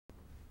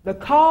The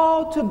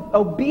call to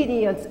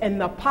obedience and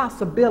the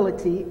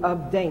possibility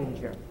of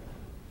danger.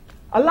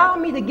 Allow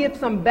me to give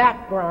some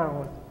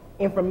background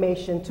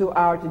information to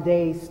our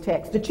today's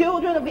text. The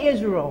children of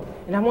Israel,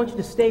 and I want you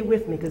to stay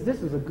with me because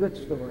this is a good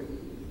story.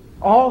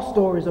 All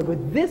stories are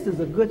good. This is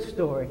a good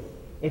story.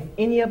 If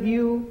any of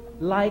you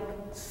like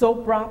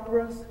soap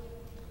operas,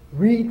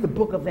 read the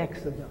book of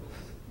Exodus.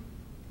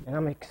 And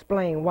I'm going to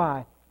explain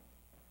why.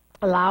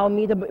 Allow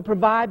me to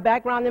provide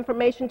background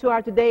information to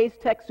our today's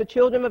text. The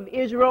children of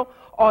Israel,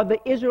 or the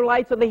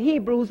Israelites or the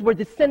Hebrews, were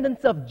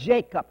descendants of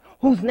Jacob,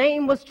 whose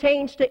name was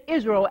changed to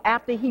Israel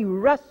after he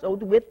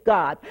wrestled with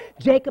God.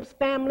 Jacob's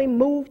family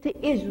moved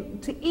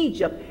to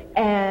Egypt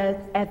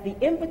at the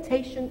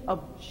invitation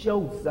of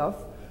Joseph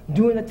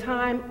during a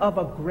time of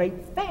a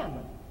great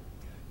famine.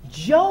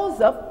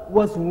 Joseph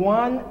was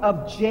one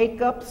of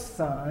Jacob's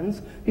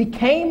sons,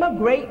 became a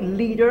great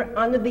leader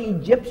under the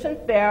Egyptian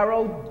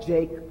Pharaoh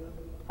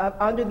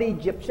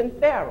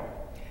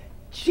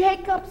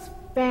Jacob's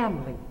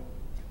family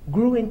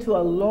grew into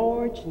a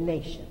large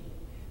nation.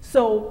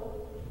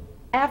 So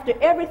after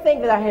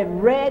everything that I have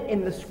read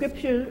in the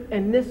scripture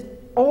in this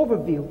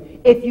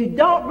overview, if you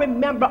don't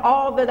remember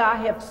all that I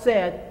have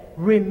said,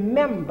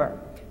 remember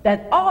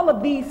that all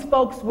of these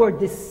folks were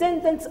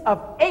descendants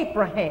of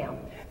Abraham,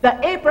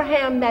 the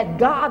Abraham that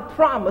God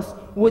promised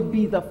would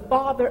be the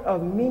father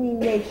of many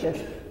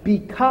nations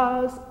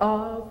because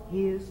of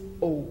his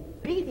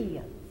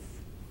obedience.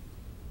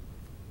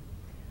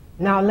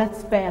 Now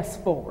let's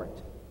fast forward.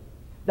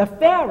 The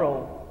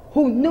Pharaoh,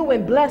 who knew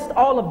and blessed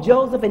all of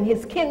Joseph and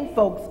his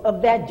kinfolks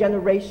of that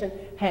generation,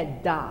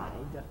 had died.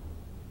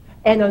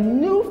 And a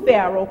new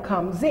Pharaoh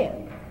comes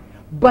in.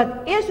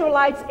 But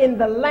Israelites in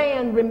the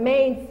land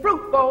remained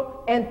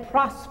fruitful and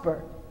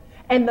prospered.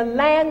 And the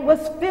land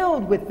was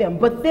filled with them.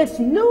 But this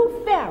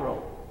new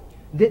Pharaoh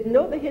didn't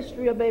know the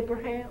history of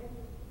Abraham,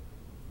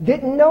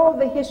 didn't know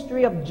the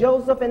history of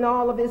Joseph and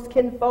all of his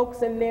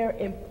kinfolks and their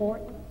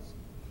importance.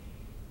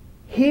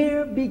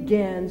 Here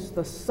begins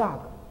the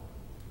saga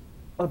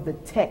of the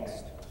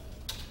text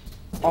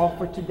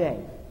offered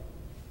today.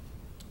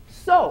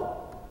 So,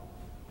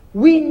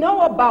 we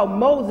know about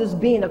Moses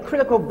being a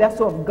critical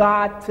vessel of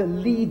God to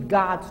lead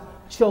God's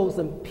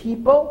chosen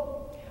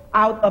people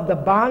out of the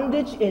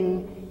bondage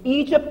in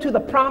Egypt to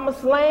the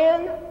promised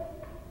land.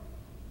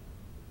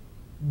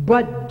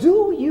 But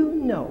do you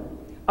know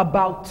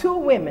about two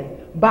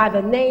women by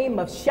the name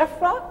of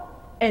Shiphrah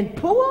and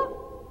Puah?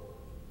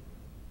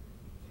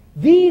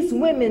 These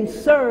women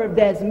served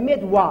as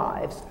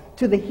midwives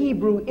to the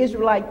Hebrew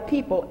Israelite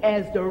people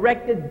as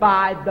directed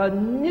by the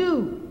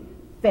new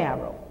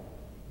Pharaoh.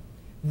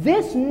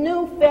 This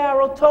new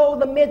Pharaoh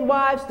told the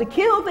midwives to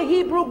kill the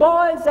Hebrew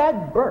boys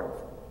at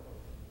birth,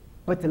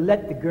 but to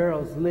let the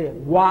girls live.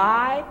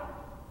 Why?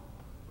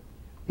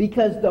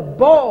 Because the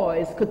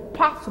boys could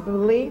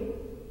possibly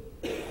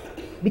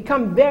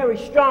become very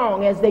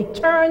strong as they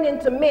turn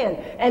into men,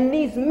 and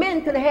these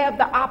men could have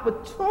the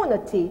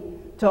opportunity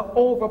to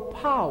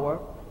overpower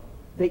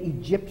the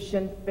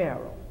Egyptian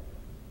Pharaoh.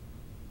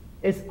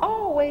 It's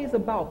always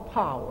about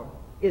power,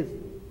 isn't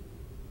it?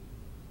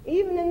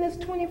 Even in this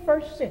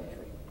 21st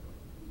century,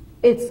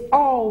 it's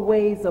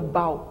always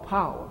about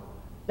power.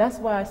 That's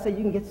why I say you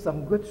can get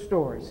some good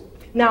stories.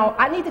 Now,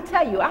 I need to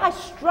tell you, I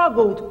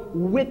struggled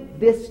with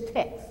this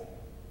text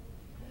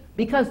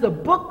because the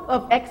book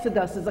of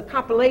Exodus is a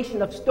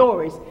compilation of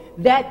stories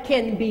that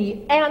can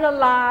be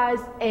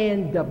analyzed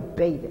and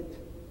debated.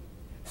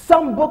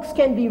 Some books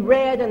can be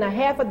read in a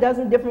half a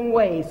dozen different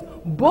ways.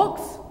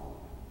 Books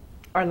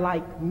are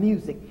like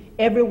music.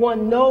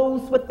 Everyone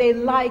knows what they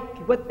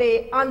like, what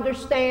they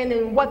understand,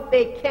 and what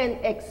they can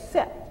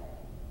accept.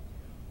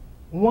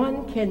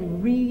 One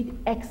can read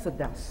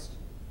Exodus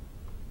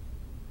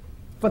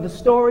for the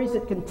stories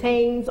it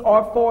contains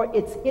or for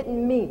its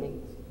hidden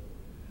meanings.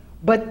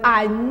 But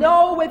I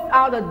know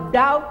without a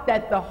doubt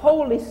that the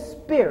Holy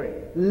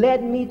Spirit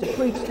led me to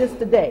preach this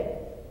today.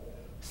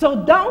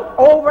 So don't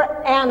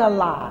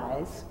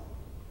overanalyze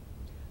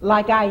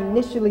like I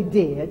initially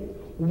did,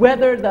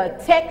 whether the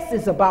text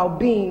is about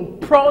being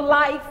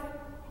pro-life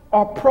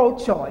or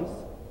pro-choice.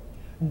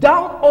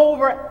 Don't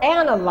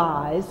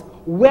overanalyze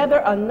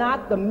whether or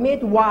not the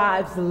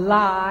midwives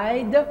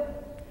lied.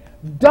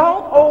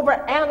 Don't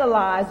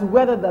overanalyze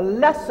whether the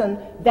lesson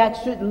that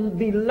should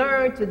be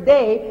learned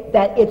today,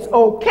 that it's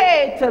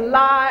okay to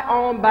lie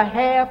on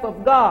behalf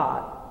of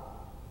God.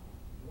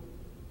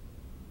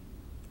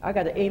 I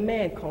got an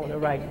amen corner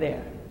right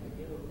there.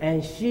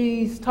 And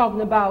she's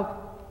talking about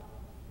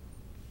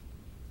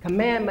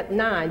Commandment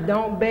 9,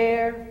 don't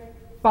bear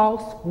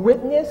false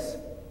witness.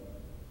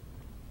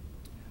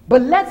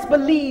 But let's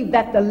believe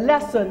that the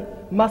lesson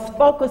must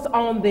focus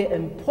on the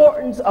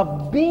importance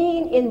of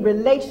being in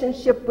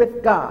relationship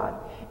with God,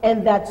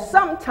 and that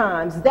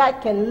sometimes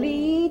that can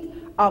lead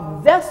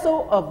a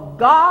vessel of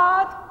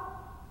God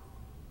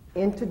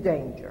into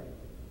danger.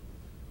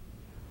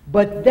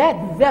 But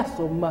that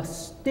vessel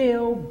must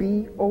still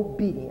be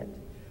obedient.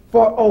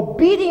 For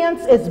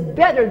obedience is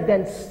better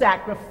than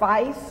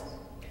sacrifice.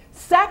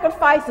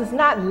 Sacrifice is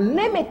not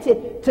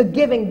limited to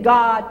giving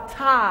God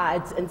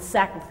tithes and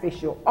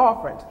sacrificial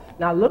offerings.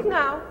 Now look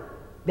now,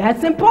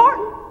 that's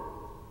important.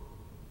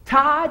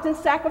 Tithes and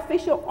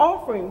sacrificial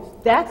offerings,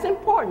 that's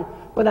important.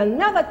 But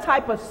another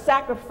type of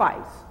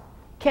sacrifice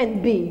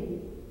can be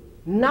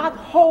not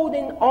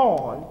holding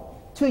on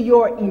to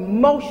your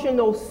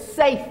emotional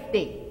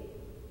safety.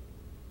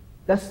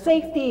 The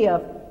safety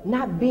of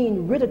not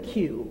being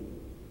ridiculed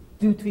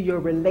due to your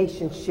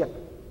relationship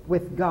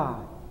with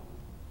God.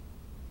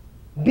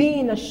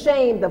 Being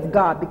ashamed of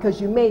God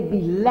because you may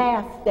be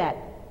laughed at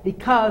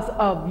because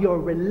of your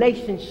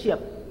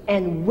relationship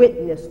and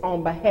witness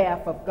on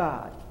behalf of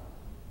God.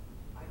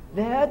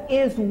 That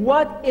is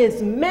what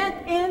is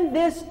meant in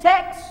this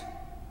text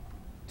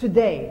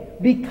today,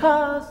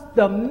 because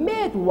the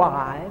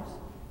midwives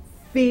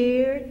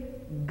feared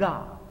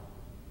God.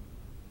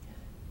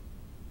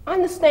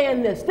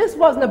 Understand this. This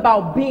wasn't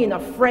about being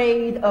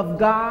afraid of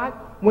God.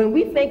 When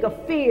we think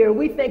of fear,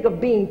 we think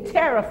of being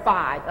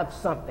terrified of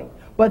something.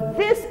 But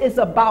this is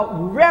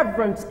about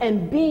reverence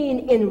and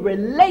being in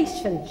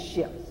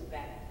relationship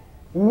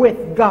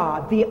with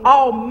God, the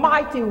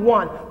Almighty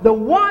One, the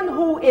one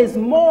who is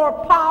more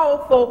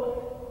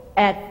powerful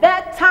at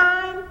that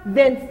time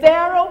than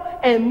Pharaoh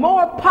and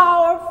more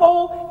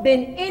powerful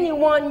than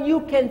anyone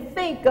you can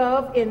think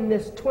of in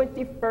this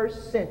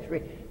 21st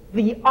century.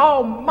 The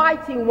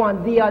Almighty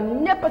One, the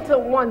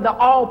omnipotent one, the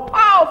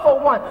all-powerful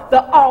one,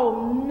 the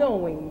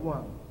all-knowing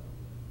one.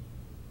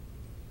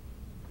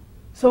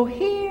 So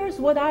here's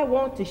what I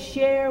want to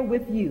share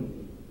with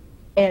you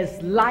as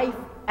life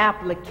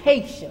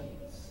applications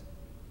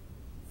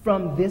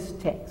from this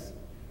text.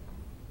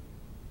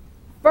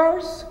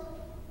 First,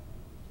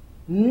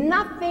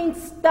 nothing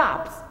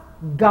stops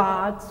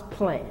God's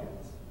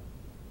plans.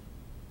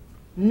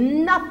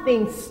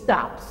 Nothing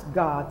stops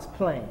God's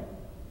plan.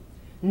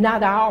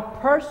 Not our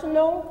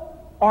personal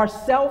or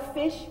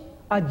selfish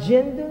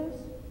agendas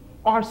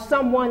or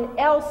someone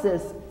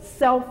else's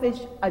selfish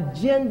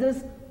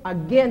agendas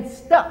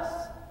against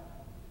us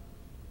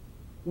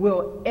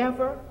will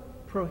ever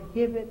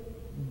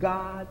prohibit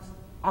God's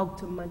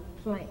ultimate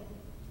plan.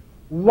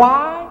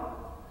 Why?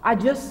 I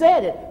just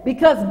said it.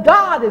 Because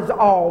God is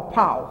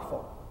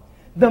all-powerful.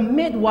 The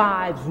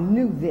midwives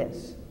knew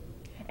this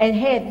and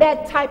had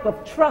that type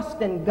of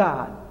trust in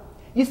God.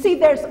 You see,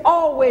 there's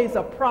always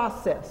a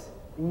process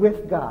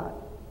with God.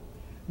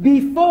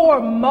 Before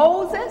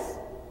Moses,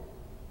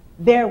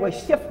 there was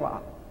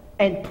Shiphrah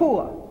and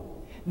Puah.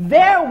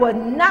 There would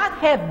not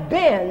have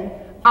been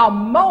a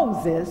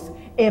Moses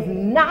if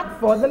not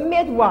for the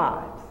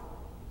midwives.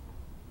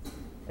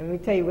 Let me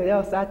tell you what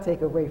else I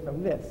take away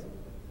from this.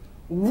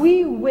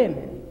 We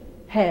women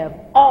have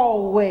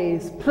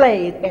always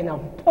played an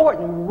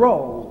important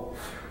role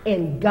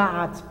in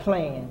God's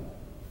plan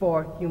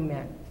for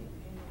humanity.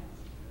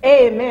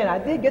 Amen. I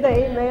did get an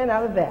amen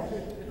out of that.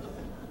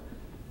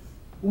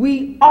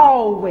 We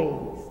always,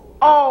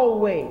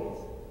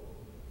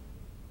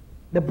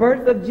 the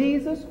birth of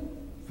Jesus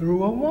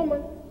through a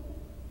woman.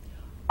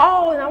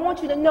 Oh, and I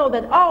want you to know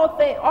that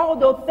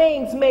although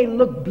things may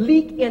look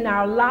bleak in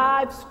our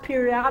lives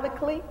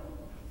periodically,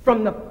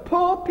 from the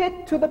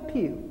pulpit to the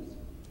pews,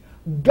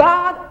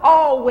 God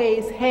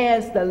always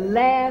has the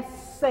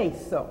last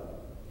say-so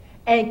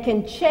and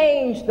can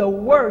change the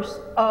worst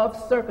of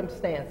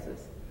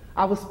circumstances.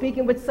 I was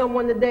speaking with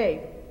someone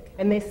today,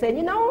 and they said,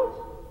 you know,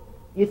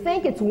 you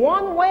think it's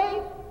one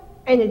way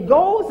and it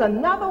goes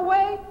another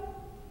way?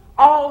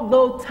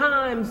 Although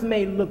times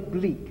may look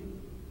bleak,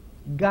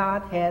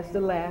 God has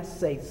the last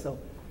say-so.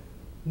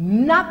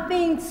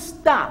 Nothing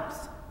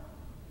stops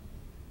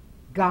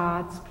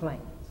God's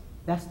plans.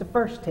 That's the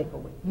first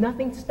takeaway.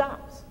 Nothing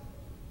stops.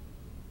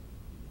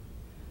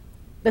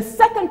 The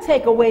second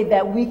takeaway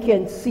that we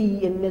can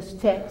see in this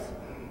text,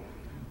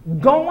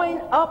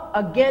 going up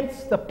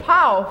against the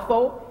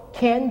powerful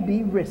can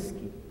be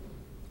risky.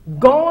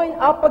 Going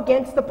up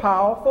against the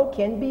powerful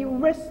can be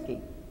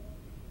risky.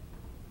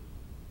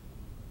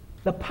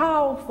 The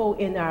powerful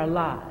in our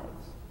lives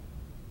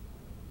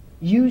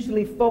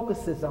usually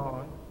focuses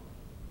on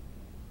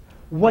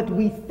what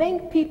we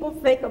think people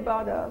think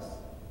about us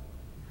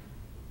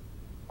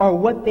or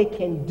what they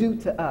can do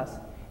to us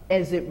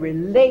as it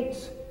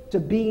relates to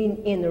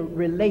being in a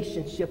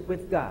relationship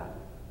with God.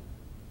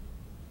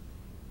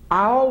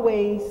 I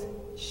always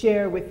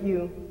share with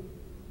you,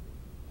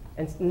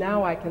 and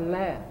now I can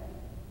laugh.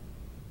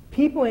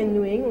 People in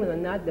New England are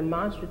not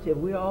demonstrative.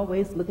 We're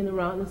always looking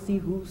around to see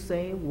who's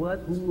saying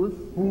what,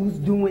 who's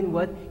doing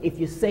what. If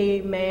you say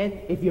amen,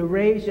 if you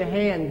raise your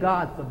hand,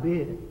 God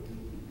forbid.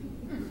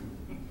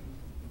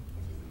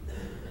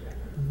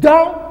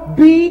 Don't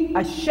be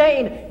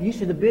ashamed. You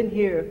should have been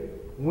here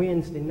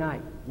Wednesday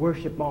night,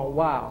 worship on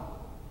Wow.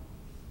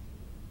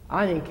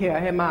 I didn't care. I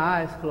had my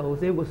eyes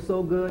closed. It was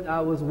so good.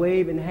 I was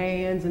waving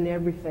hands and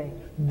everything.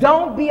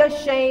 Don't be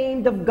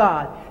ashamed of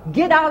God.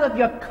 Get out of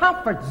your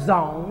comfort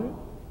zone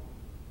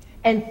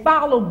and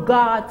follow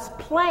God's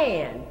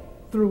plan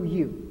through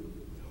you.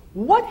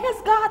 What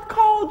has God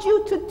called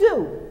you to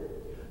do?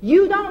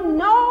 You don't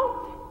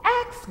know?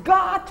 ask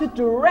God to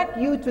direct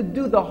you to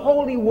do the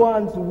Holy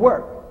One's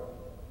work.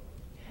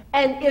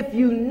 And if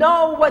you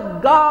know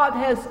what God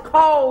has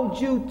called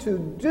you to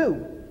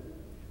do,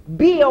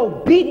 be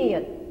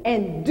obedient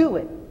and do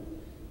it.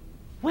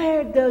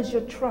 Where does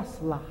your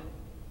trust lie?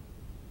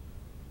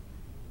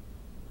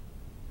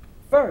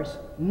 First,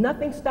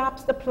 nothing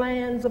stops the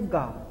plans of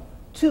God.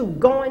 2,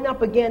 going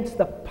up against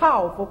the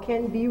powerful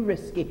can be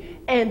risky.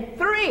 And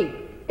 3,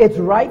 it's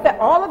right that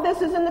all of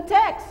this is in the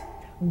text.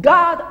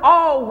 God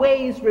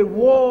always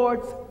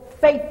rewards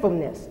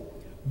faithfulness.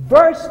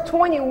 Verse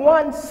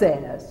 21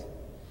 says,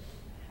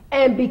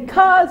 and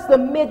because the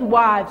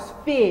midwives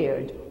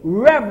feared,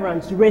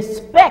 reverenced,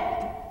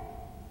 respected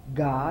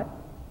God,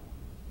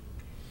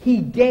 he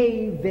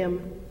gave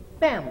them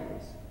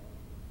families.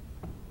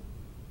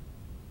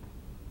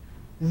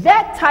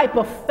 That type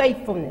of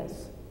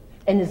faithfulness,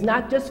 and it's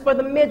not just for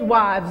the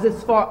midwives,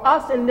 it's for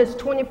us in this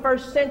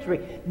 21st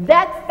century.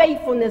 That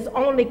faithfulness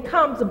only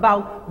comes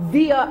about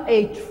via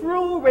a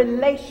true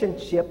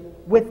relationship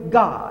with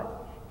God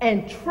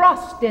and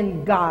trust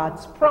in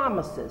God's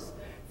promises.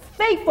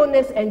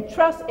 Faithfulness and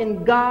trust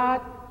in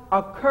God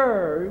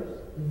occurs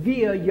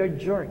via your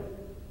journey,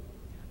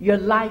 your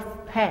life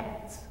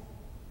paths,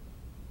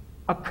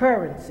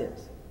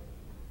 occurrences.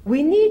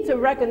 We need to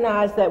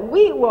recognize that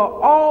we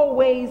will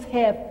always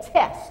have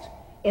tests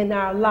in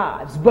our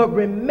lives. But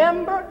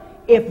remember,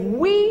 if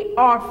we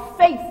are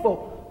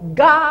faithful,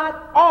 God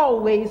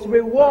always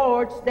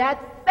rewards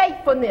that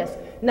faithfulness.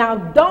 Now,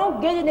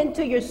 don't get it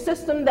into your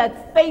system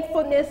that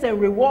faithfulness and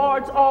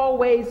rewards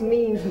always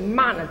means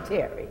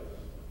monetary.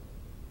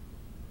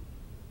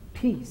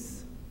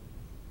 Peace,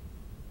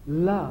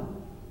 love,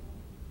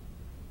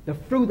 the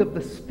fruit of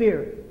the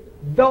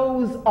Spirit,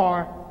 those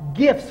are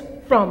gifts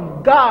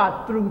from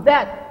God through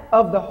that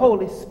of the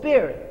Holy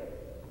Spirit.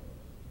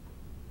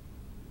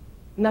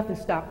 Nothing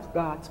stops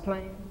God's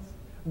plans.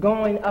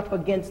 Going up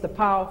against the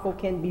powerful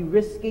can be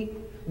risky.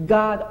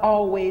 God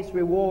always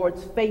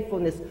rewards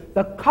faithfulness.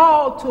 The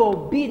call to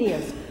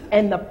obedience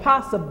and the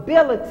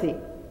possibility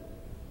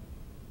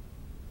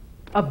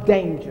of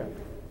danger.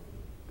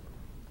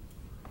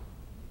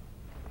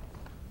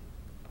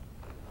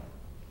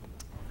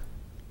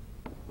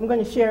 I'm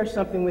going to share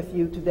something with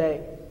you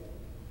today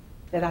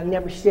that I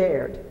never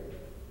shared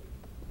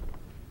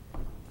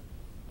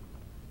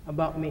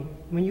about me.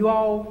 When you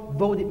all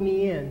voted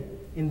me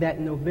in that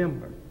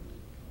November,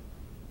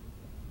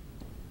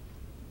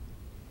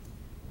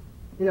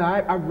 you know,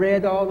 I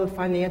read all the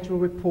financial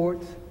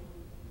reports,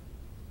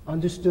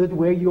 understood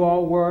where you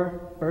all were,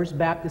 First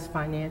Baptist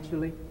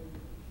financially.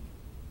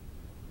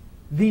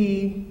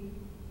 The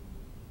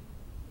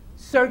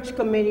search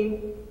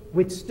committee,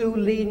 with Stu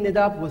leading it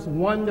up, was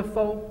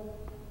wonderful.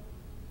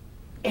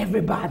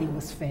 Everybody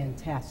was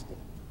fantastic.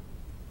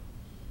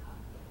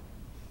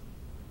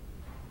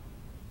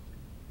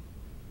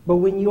 But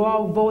when you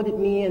all voted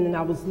me in and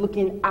I was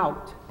looking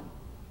out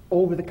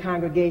over the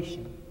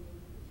congregation,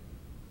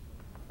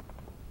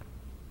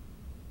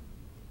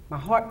 my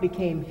heart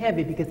became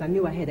heavy because I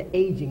knew I had an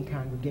aging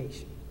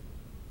congregation.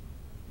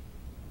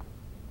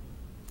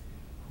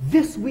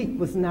 This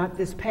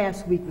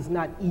past week was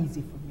not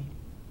easy for me.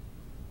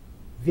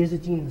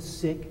 Visiting the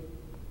sick,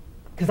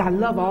 because I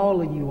love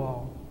all of you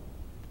all.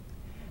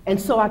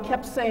 And so I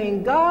kept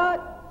saying,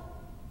 God,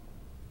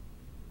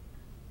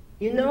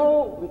 you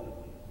know,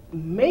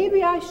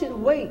 maybe I should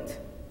wait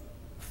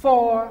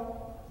for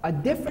a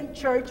different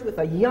church with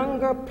a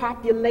younger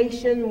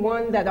population,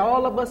 one that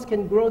all of us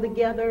can grow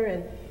together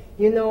and,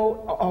 you know,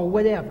 or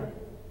whatever.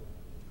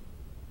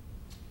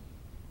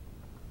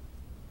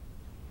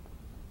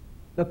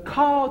 The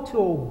call to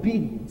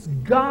obedience.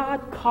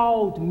 God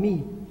called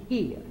me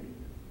here.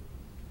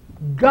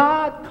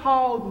 God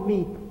called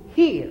me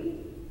here.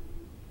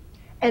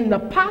 And the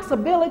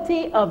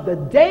possibility of the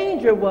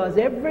danger was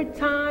every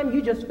time,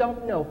 you just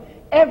don't know,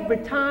 every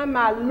time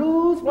I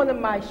lose one of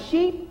my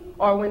sheep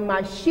or when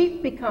my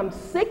sheep becomes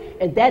sick,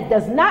 and that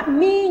does not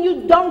mean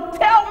you don't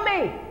tell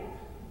me.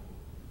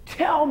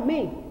 Tell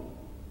me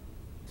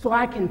so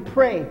I can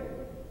pray,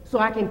 so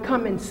I can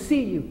come and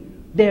see you.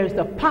 There's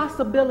the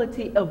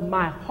possibility of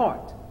my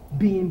heart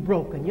being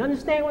broken. You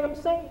understand what I'm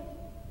saying?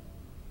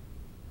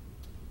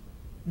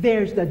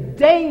 There's the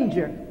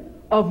danger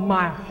of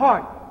my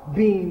heart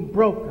being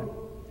broken.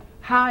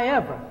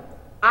 However,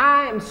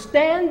 I am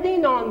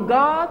standing on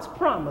God's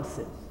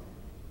promises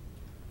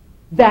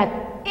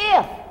that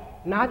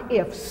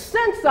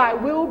since I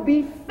will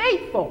be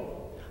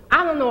faithful,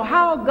 I don't know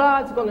how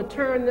God's going to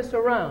turn this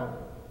around.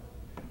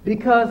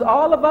 Because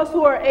all of us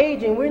who are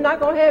aging, we're not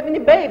going to have any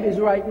babies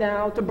right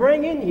now to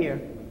bring in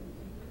here.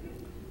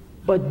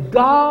 But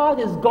God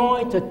is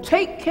going to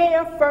take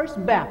care of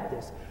First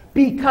Baptist.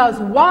 Because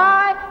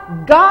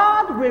why?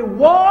 God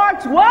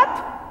rewards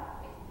what?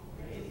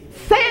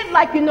 Say it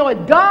like you know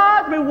it.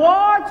 God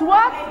rewards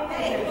what?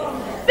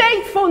 Faithfulness.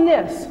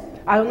 Faithfulness.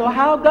 I don't know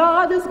how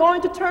God is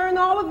going to turn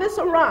all of this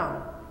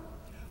around.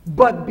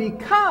 But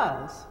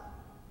because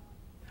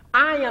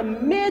I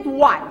am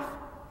midwife,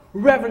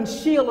 Reverend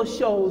Sheila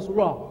Shows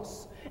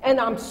Ross, and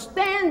I'm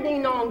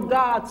standing on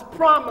God's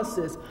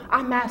promises,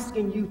 I'm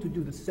asking you to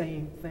do the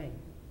same thing.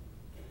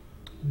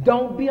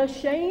 Don't be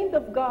ashamed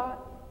of God.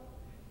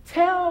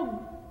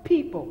 Tell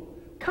people,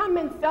 come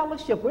in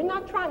fellowship. We're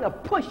not trying to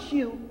push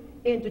you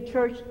into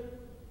church.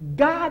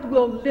 God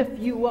will lift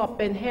you up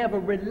and have a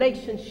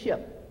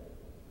relationship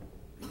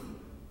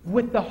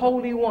with the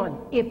Holy One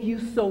if you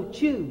so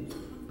choose.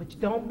 But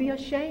don't be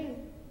ashamed,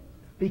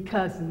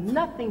 because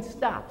nothing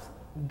stops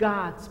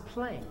God's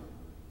plan.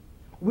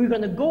 We're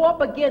going to go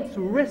up against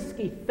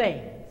risky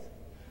things,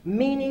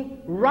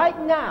 meaning right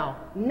now,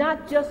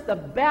 not just the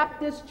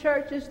Baptist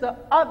churches, the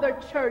other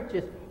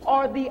churches,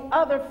 or the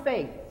other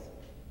faiths.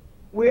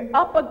 We're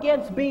up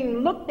against being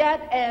looked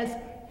at as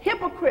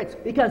hypocrites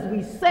because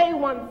we say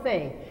one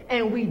thing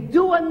and we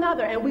do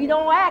another, and we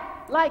don't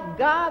act like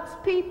God's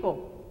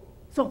people.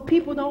 So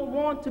people don't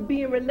want to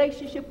be in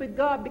relationship with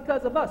God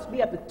because of us. We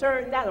have to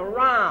turn that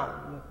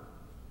around.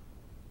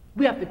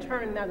 We have to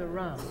turn that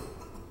around.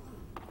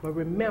 But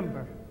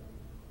remember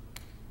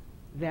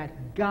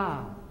that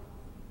God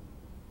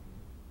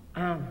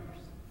honors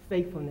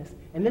faithfulness.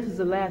 And this is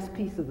the last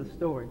piece of the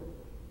story.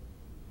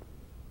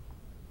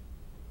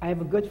 I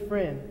have a good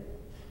friend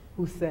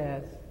who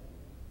says,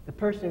 the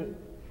person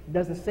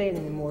doesn't say it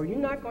anymore, you're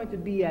not going to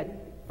be at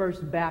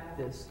First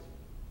Baptist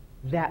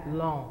that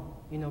long,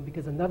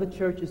 because another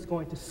church is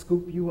going to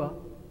scoop you up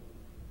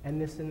and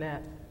this and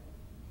that.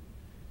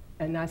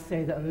 And I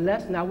say that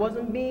unless, and I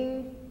wasn't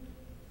being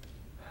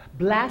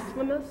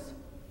blasphemous,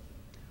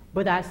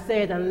 but I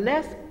said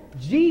unless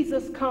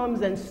Jesus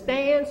comes and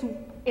stands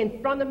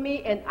in front of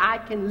me and I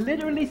can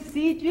literally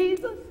see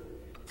Jesus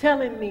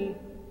telling me,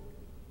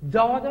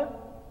 daughter,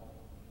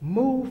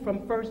 move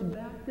from First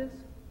Baptist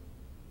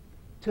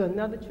to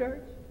another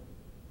church,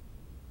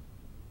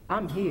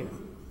 I'm here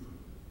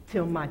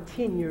till my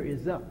tenure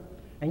is up.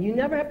 And you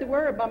never have to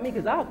worry about me,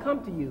 because I'll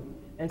come to you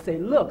and say,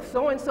 look,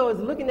 so-and-so is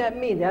looking at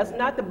me. That's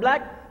not the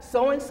black.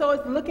 So-and-so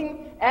is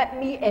looking at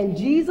me, and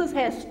Jesus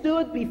has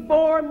stood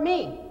before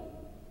me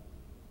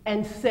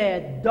and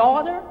said,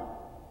 daughter,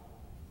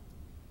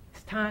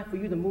 it's time for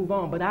you to move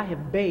on, but I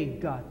have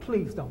begged God,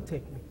 please don't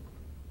take me.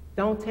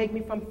 Don't take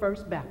me from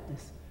First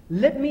Baptist.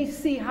 Let me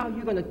see how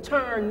you're going to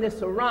turn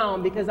this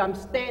around, because I'm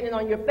standing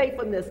on your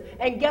faithfulness.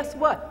 And guess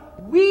what?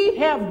 We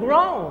have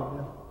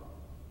grown.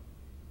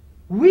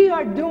 We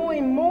are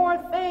doing more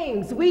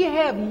things. We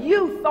have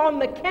youth on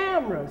the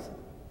cameras.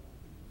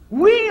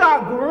 We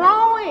are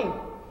growing.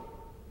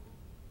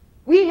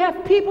 We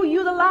have people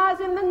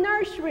utilizing the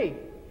nursery.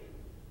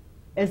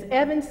 As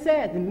Evan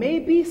said, it may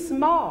be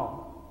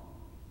small,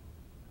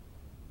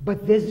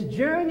 but this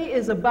journey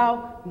is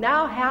about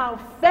now how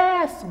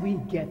fast we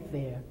get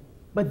there,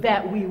 but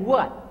that we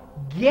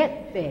what?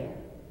 Get there.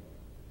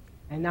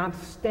 And I'm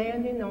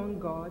standing on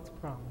God's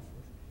promises.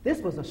 This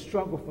was a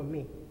struggle for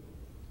me.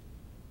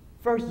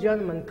 First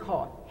Gentleman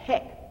caught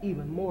heck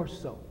even more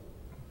so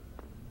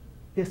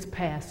this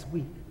past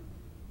week.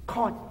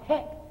 Caught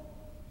heck.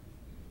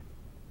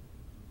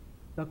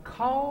 The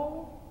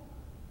call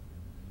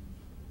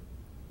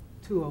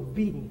to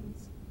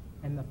obedience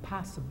and the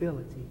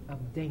possibility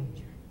of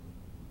danger.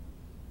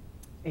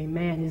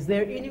 Amen. Is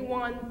there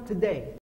anyone today